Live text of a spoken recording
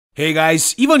Hey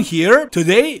guys, Ivan here.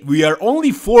 Today we are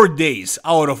only 4 days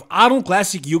out of Arnold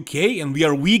Classic UK and we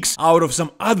are weeks out of some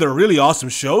other really awesome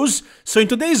shows. So in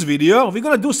today's video we're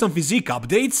gonna do some physique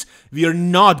updates. We are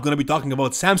not gonna be talking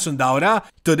about Samson Dauda.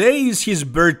 Today is his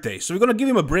birthday, so we're gonna give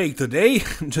him a break today.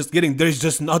 Just kidding, there's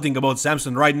just nothing about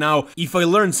Samson right now. If I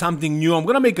learn something new, I'm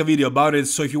gonna make a video about it,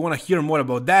 so if you wanna hear more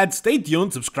about that, stay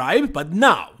tuned, subscribe. But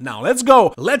now let's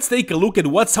go. Let's take a look at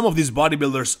what some of these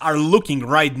bodybuilders are looking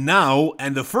right now,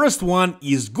 and the first one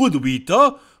is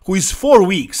GoodVito, who is 4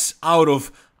 weeks out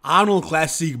of Arnold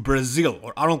Classic Brazil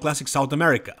or Arnold Classic South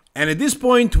America. And at this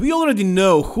point, we already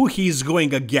know who he's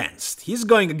going against. He's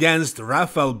going against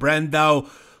Rafael Brandao,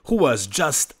 who was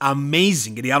just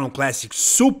amazing at the Arnold Classic,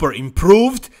 super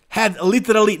improved, had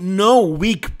literally no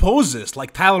weak poses,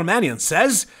 like Tyler Mannion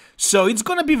says. So it's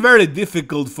gonna be very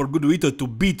difficult for GoodVito to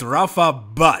beat Rafa,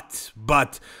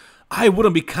 but I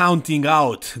wouldn't be counting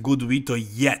out GoodVito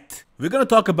yet. We're gonna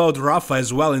talk about Rafa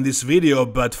as well in this video,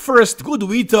 but first,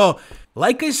 GoodVito.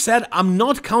 Like I said, I'm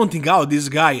not counting out this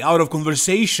guy out of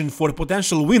conversation for a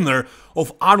potential winner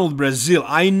of Arnold Brazil.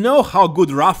 I know how good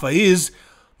Rafa is,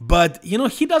 but you know,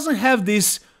 he doesn't have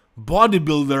this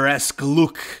bodybuilder-esque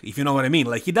look, if you know what I mean.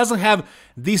 Like, he doesn't have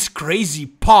this crazy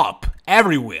pop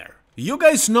everywhere. You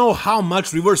guys know how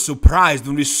much we were surprised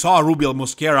when we saw Rubiel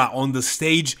Mosquera on the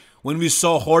stage, when we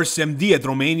saw Horse MD at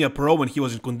Romania Pro when he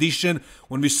was in condition,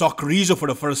 when we saw Carrizo for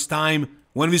the first time,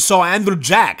 when we saw Andrew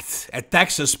Jacked at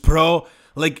Texas Pro.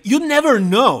 Like, you never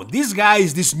know. These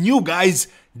guys, these new guys,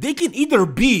 they can either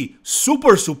be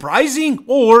super surprising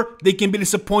or they can be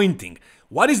disappointing.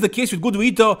 What is the case with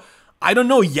GoodVito? I don't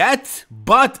know yet,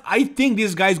 but I think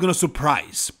this guy is gonna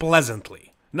surprise pleasantly.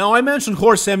 Now, I mentioned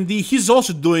Horse MD, he's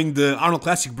also doing the Arnold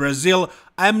Classic Brazil.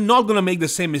 I'm not gonna make the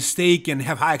same mistake and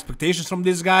have high expectations from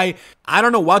this guy. I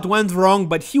don't know what went wrong,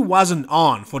 but he wasn't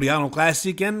on for the Arnold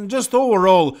Classic, and just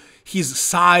overall, his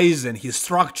size and his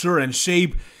structure and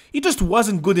shape, it just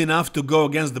wasn't good enough to go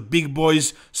against the big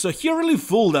boys, so he really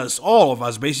fooled us, all of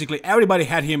us basically. Everybody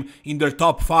had him in their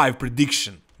top 5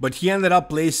 prediction. But he ended up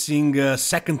placing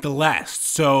second to last.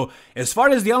 So, as far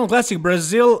as the Arnold Classic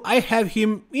Brazil, I have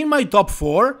him in my top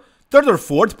 4, 3rd or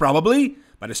 4th probably.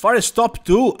 But as far as top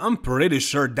 2, I'm pretty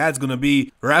sure that's gonna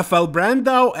be Rafael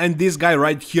Brandao and this guy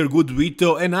right here,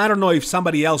 GoodVito. And I don't know if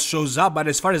somebody else shows up, but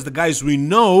as far as the guys we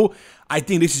know, I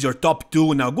think this is your top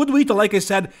 2. Now, GoodVito, like I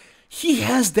said, he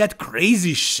has that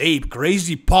crazy shape,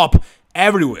 crazy pop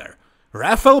everywhere.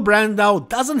 Rafael Brandao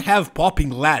doesn't have popping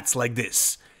lats like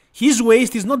this. His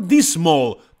waist is not this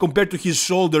small compared to his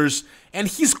shoulders, and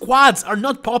his quads are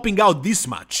not popping out this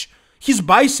much. His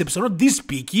biceps are not this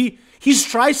peaky, his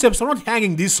triceps are not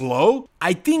hanging this low.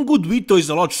 I think GoodVito is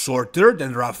a lot shorter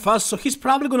than Rafa, so he's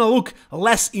probably gonna look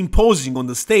less imposing on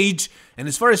the stage, and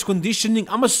as far as conditioning,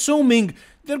 I'm assuming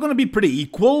they're gonna be pretty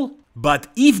equal. But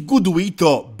if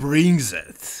GoodVito brings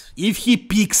it, if he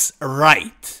peaks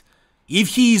right, if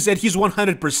he is at his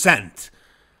 100%,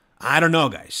 I don't know,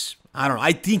 guys. I don't know,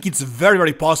 I think it's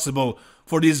very possible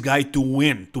for this guy to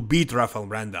win, to beat Rafael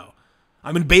Brandao.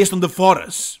 I mean, based on the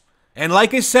photos. And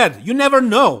like I said, you never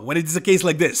know when it's a case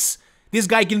like this. This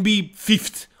guy can be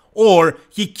 5th, or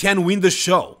he can win the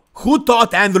show. Who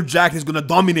thought Andrew Jack is gonna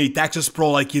dominate Texas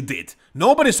Pro like he did?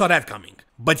 Nobody saw that coming.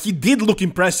 But he did look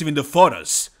impressive in the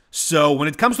photos. So when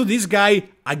it comes to this guy,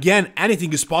 again,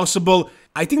 anything is possible.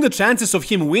 I think the chances of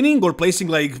him winning or placing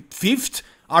like 5th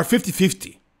are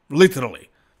 50-50, literally.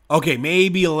 Okay,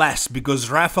 maybe less, because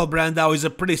Rafael Brandao is a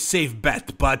pretty safe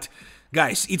bet, but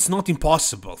guys, it's not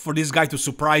impossible for this guy to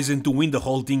surprise and to win the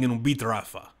whole thing and beat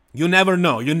Rafa. You never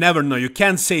know, you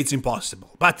can't say it's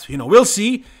impossible. But, you know, we'll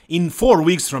see in 4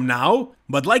 weeks from now.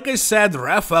 But like I said,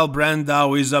 Rafael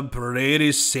Brandao is a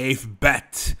pretty safe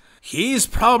bet. He is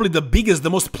probably the biggest,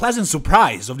 the most pleasant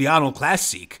surprise of the Arnold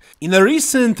Classic. In a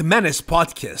recent Menace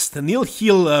podcast, Neil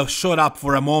Hill showed up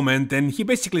for a moment and he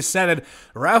basically said that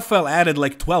Rafael added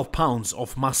like 12 pounds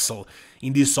of muscle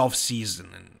in this off-season.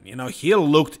 And, you know, Hill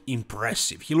looked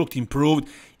impressive, he looked improved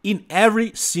in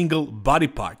every single body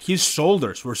part. His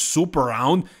shoulders were super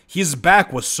round, his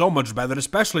back was so much better,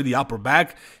 especially the upper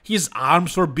back, his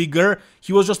arms were bigger,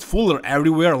 he was just fuller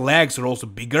everywhere, legs are also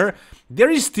bigger. There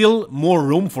is still more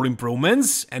room for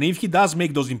improvements, and if he does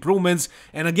make those improvements,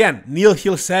 and again, Neil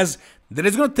Hill says that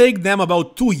it's gonna take them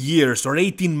about 2 years or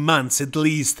 18 months at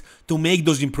least to make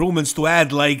those improvements, to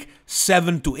add like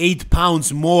 7 to 8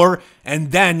 pounds more,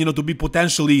 and then, you know, to be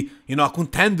potentially, you know, a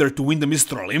contender to win the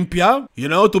Mr. Olympia, you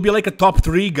know, to be like a top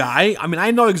 3 guy. I mean,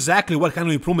 I know exactly what kind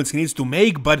of improvements he needs to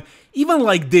make, but even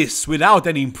like this, without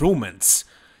any improvements,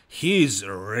 he's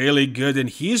really good and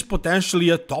he's potentially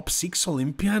a top 6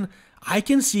 Olympian. I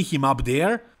can see him up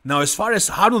there. Now, as far as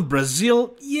Arnold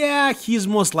Brazil, yeah, he's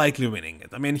most likely winning it.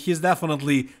 I mean, he's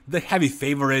definitely the heavy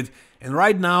favorite, and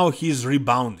right now he's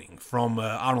rebounding from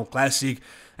Arnold Classic,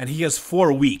 and he has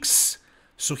 4 weeks.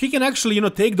 So he can actually,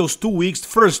 take those 2 weeks,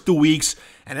 first 2 weeks,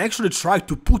 and actually try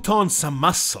to put on some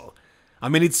muscle. I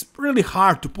mean, it's really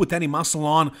hard to put any muscle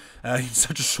on in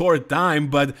such a short time,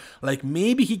 but like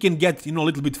maybe he can get, a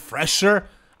little bit fresher,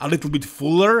 a little bit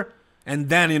fuller, and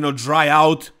then, dry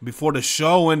out before the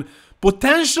show, and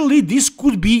potentially this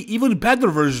could be even better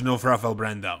version of Rafael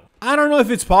Brandao. I don't know if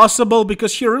it's possible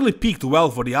because he really peaked well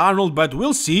for the Arnold, but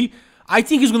we'll see. I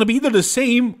think he's gonna be either the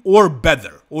same or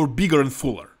better, or bigger and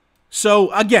fuller.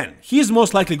 So again, he's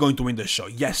most likely going to win the show.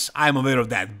 Yes, I'm aware of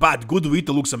that, but GoodVito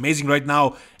looks amazing right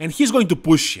now, and he's going to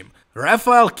push him.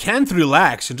 Rafael can't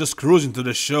relax and just cruise into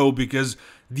the show because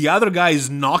the other guy is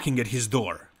knocking at his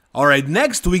door. Alright,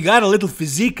 next we got a little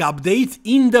physique update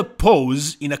in the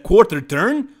pose in a quarter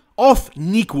turn of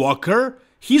Nick Walker.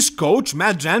 His coach,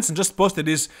 Matt Jansen, just posted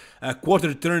his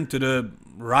quarter turn to the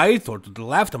right or to the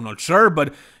left, I'm not sure,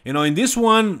 but in this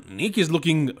one, Nick is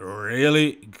looking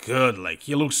really good. Like,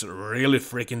 he looks really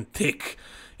freaking thick.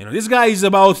 This guy is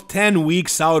about 10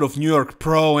 weeks out of New York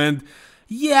Pro, and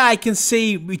yeah, I can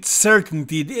say with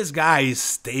certainty this guy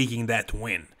is taking that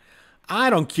win. I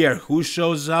don't care who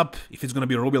shows up, if it's gonna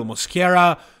be Rubiel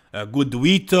Mosquera,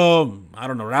 GoodVito, I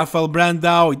don't know, Rafael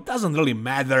Brandao, it doesn't really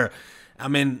matter. I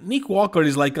mean, Nick Walker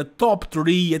is like a top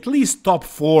 3, at least top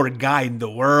 4 guy in the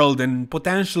world, and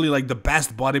potentially like the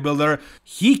best bodybuilder.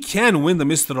 He can win the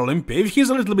Mr. Olympia if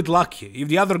he's a little bit lucky. If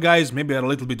the other guys maybe are a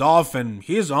little bit off and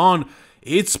he's on,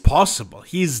 it's possible.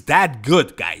 He's that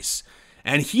good, guys.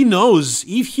 And he knows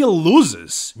if he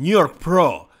loses New York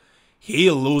Pro, he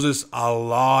loses a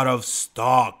lot of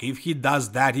stock. If he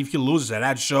does that, if he loses at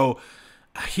that show,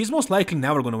 he's most likely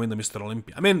never going to win the Mr.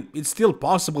 Olympia. I mean, it's still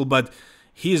possible, but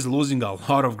he's losing a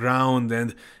lot of ground,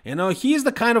 and he's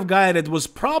the kind of guy that was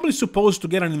probably supposed to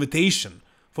get an invitation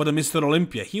for the Mr.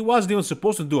 Olympia. He wasn't even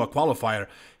supposed to do a qualifier.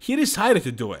 He decided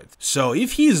to do it. So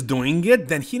if he's doing it,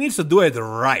 then he needs to do it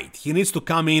right. He needs to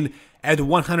come in at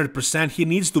 100%. He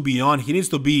needs to be on. He needs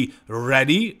to be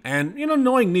ready. And,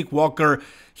 knowing Nick Walker,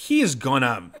 he is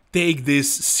gonna take this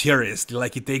seriously,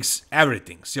 like he takes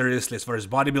everything seriously as far as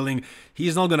bodybuilding.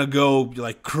 He's not gonna go,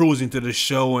 like, cruise into the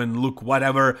show and look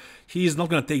whatever. He's not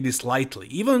gonna take this lightly.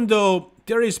 Even though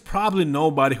there is probably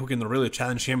nobody who can really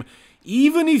challenge him,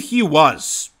 even if he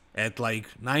was at, like,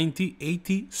 90,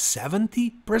 80,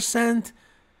 70%,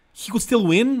 he could still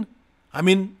win. I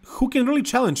mean, who can really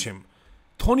challenge him?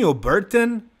 Tony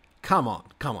Burton? Come on,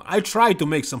 come on. I tried to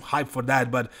make some hype for that,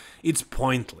 but it's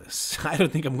pointless. I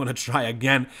don't think I'm gonna try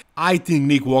again. I think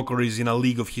Nick Walker is in a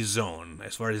league of his own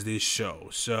as far as this show.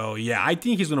 So yeah, I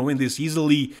think he's gonna win this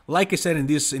easily. Like I said in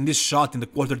this shot in the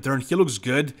quarter turn, he looks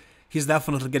good. He's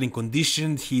definitely getting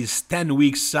conditioned. He's 10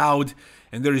 weeks out,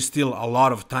 and there is still a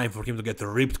lot of time for him to get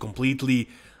ripped completely.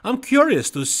 I'm curious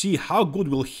to see how good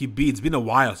will he be. It's been a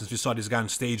while since we saw this guy on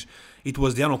stage. It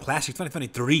was the Arnold Classic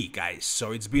 2023, guys.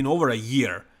 So it's been over a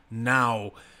year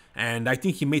now, and I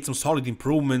think he made some solid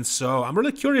improvements. So I'm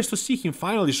really curious to see him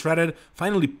finally shredded,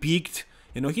 finally peaked.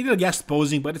 He did a guest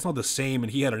posing, but it's not the same,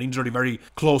 and he had an injury very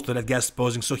close to that guest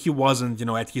posing, so he wasn't,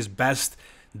 at his best.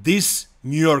 This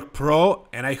New York Pro,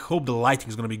 and I hope the lighting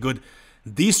is gonna be good,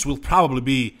 this will probably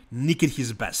be Nick at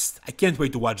his best. I can't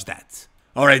wait to watch that.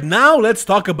 Alright, now let's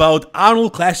talk about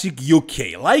Arnold Classic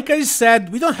UK. Like I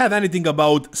said, we don't have anything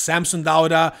about Samson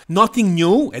Dauda, nothing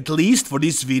new, at least for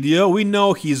this video. We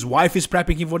know his wife is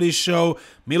prepping him for this show,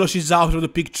 Milos is out of the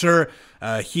picture,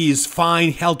 he is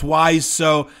fine health-wise,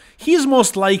 so he's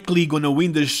most likely gonna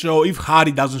win the show if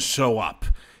Hadi doesn't show up.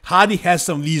 Hadi has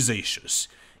some visa issues.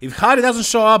 If Hadi doesn't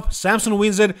show up, Samson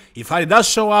wins it. If Hadi does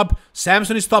show up,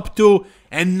 Samson is top 2.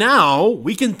 And now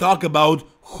we can talk about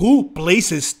who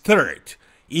places third.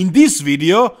 In this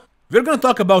video, we're gonna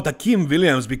talk about Akim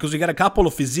Williams because we got a couple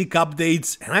of physique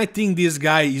updates, and I think this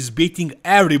guy is beating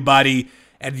everybody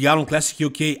at the Arnold Classic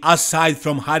UK aside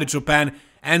from Hadi Chopin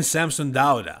and Samson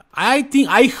Dauda.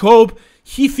 I hope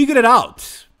he figured it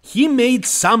out. He made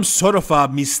some sort of a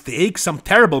mistake, some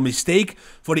terrible mistake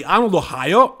for the Arnold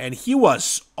Ohio, and he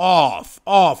was off,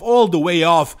 all the way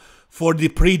off for the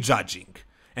prejudging.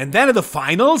 And then at the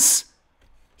finals,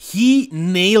 he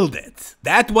nailed it.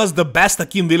 That was the best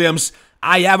Akim Williams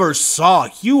I ever saw.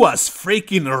 He was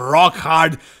freaking rock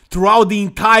hard throughout the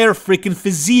entire freaking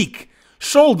physique.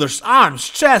 Shoulders, arms,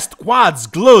 chest, quads,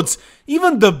 glutes,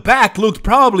 even the back looked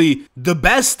probably the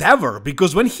best ever,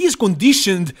 because when he's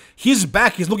conditioned, his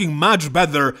back is looking much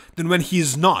better than when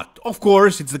he's not. Of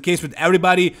course, it's the case with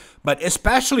everybody, but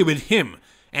especially with him.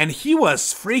 And he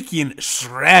was freaking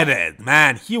shredded,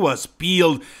 man. He was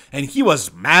peeled and he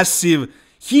was massive.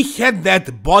 He had that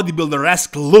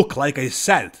bodybuilder-esque look, like I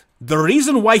said. The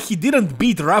reason why he didn't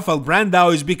beat Rafael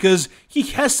Brandao is because he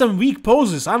has some weak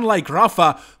poses, unlike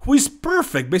Rafa, who is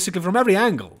perfect basically from every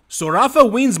angle. So Rafa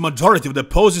wins majority of the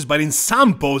poses, but in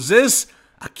some poses,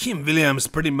 Akim Williams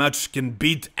pretty much can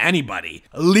beat anybody.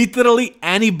 Literally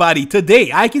anybody. Today,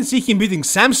 I can see him beating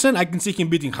Samson, I can see him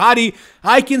beating Hadi,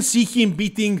 I can see him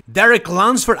beating Derek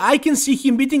Lunsford, I can see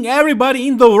him beating everybody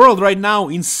in the world right now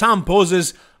in some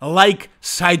poses, like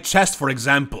side chest for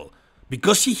example.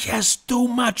 Because he has too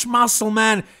much muscle,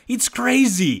 man. It's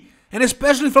crazy. And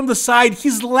especially from the side,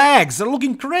 his legs are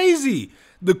looking crazy.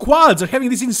 The quads are having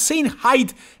this insane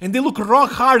height and they look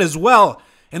rock hard as well.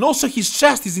 And also his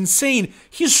chest is insane.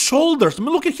 His shoulders, I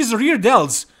mean, look at his rear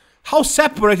delts. How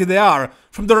separated they are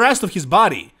from the rest of his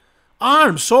body.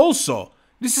 Arms also.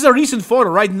 This is a recent photo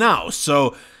right now.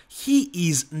 So he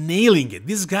is nailing it.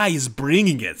 This guy is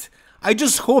bringing it. I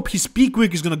just hope his peak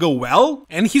week is gonna go well.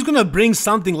 And he's gonna bring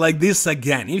something like this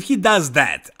again. If he does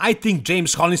that, I think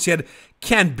James Hollinshead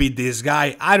can't beat this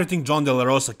guy. I don't think John De La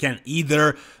Rosa can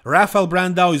either. Rafael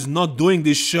Brandao is not doing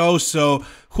this show. So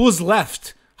who's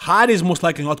left? Hadi is most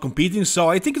likely not competing, so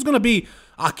I think it's gonna be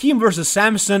Akim versus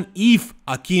Samson if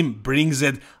Akim brings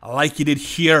it like he did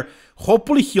here.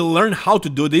 Hopefully he'll learn how to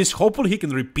do this, hopefully he can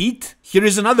repeat. Here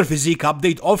is another physique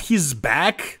update of his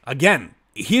back. Again,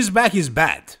 his back is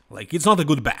bad, like it's not a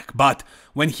good back, but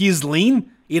when he's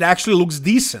lean, it actually looks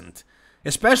decent.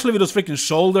 Especially with those freaking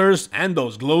shoulders and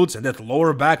those glutes and that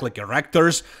lower back like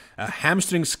erectors,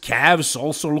 hamstrings, calves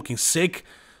also looking sick.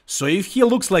 So if he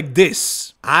looks like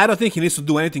this, I don't think he needs to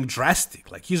do anything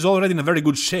drastic, like he's already in a very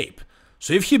good shape.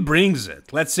 So if he brings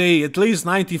it, let's say at least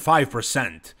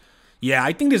 95%, yeah,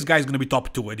 I think this guy's gonna be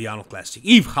top 2 at the Arnold Classic,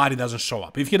 if Hadi doesn't show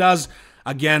up. If he does,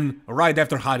 again, right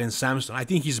after Hadi and Samson, I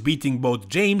think he's beating both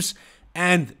James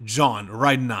and John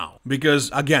right now. Because,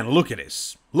 again, look at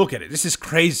this. Look at it, this is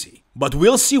crazy. But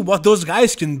we'll see what those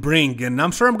guys can bring, and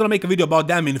I'm sure I'm gonna make a video about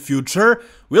them in future.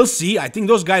 We'll see, I think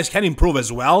those guys can improve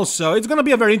as well, so it's gonna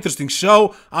be a very interesting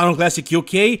show, Arnold Classic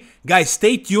UK. Guys,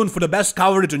 stay tuned for the best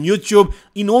coverage on YouTube.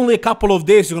 In only a couple of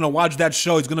days, you're gonna watch that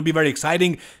show, it's gonna be very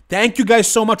exciting. Thank you guys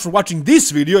so much for watching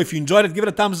this video. If you enjoyed it, give it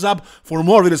a thumbs up. For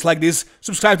more videos like this,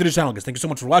 subscribe to the channel, guys. Thank you so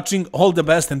much for watching, all the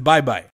best, and bye-bye.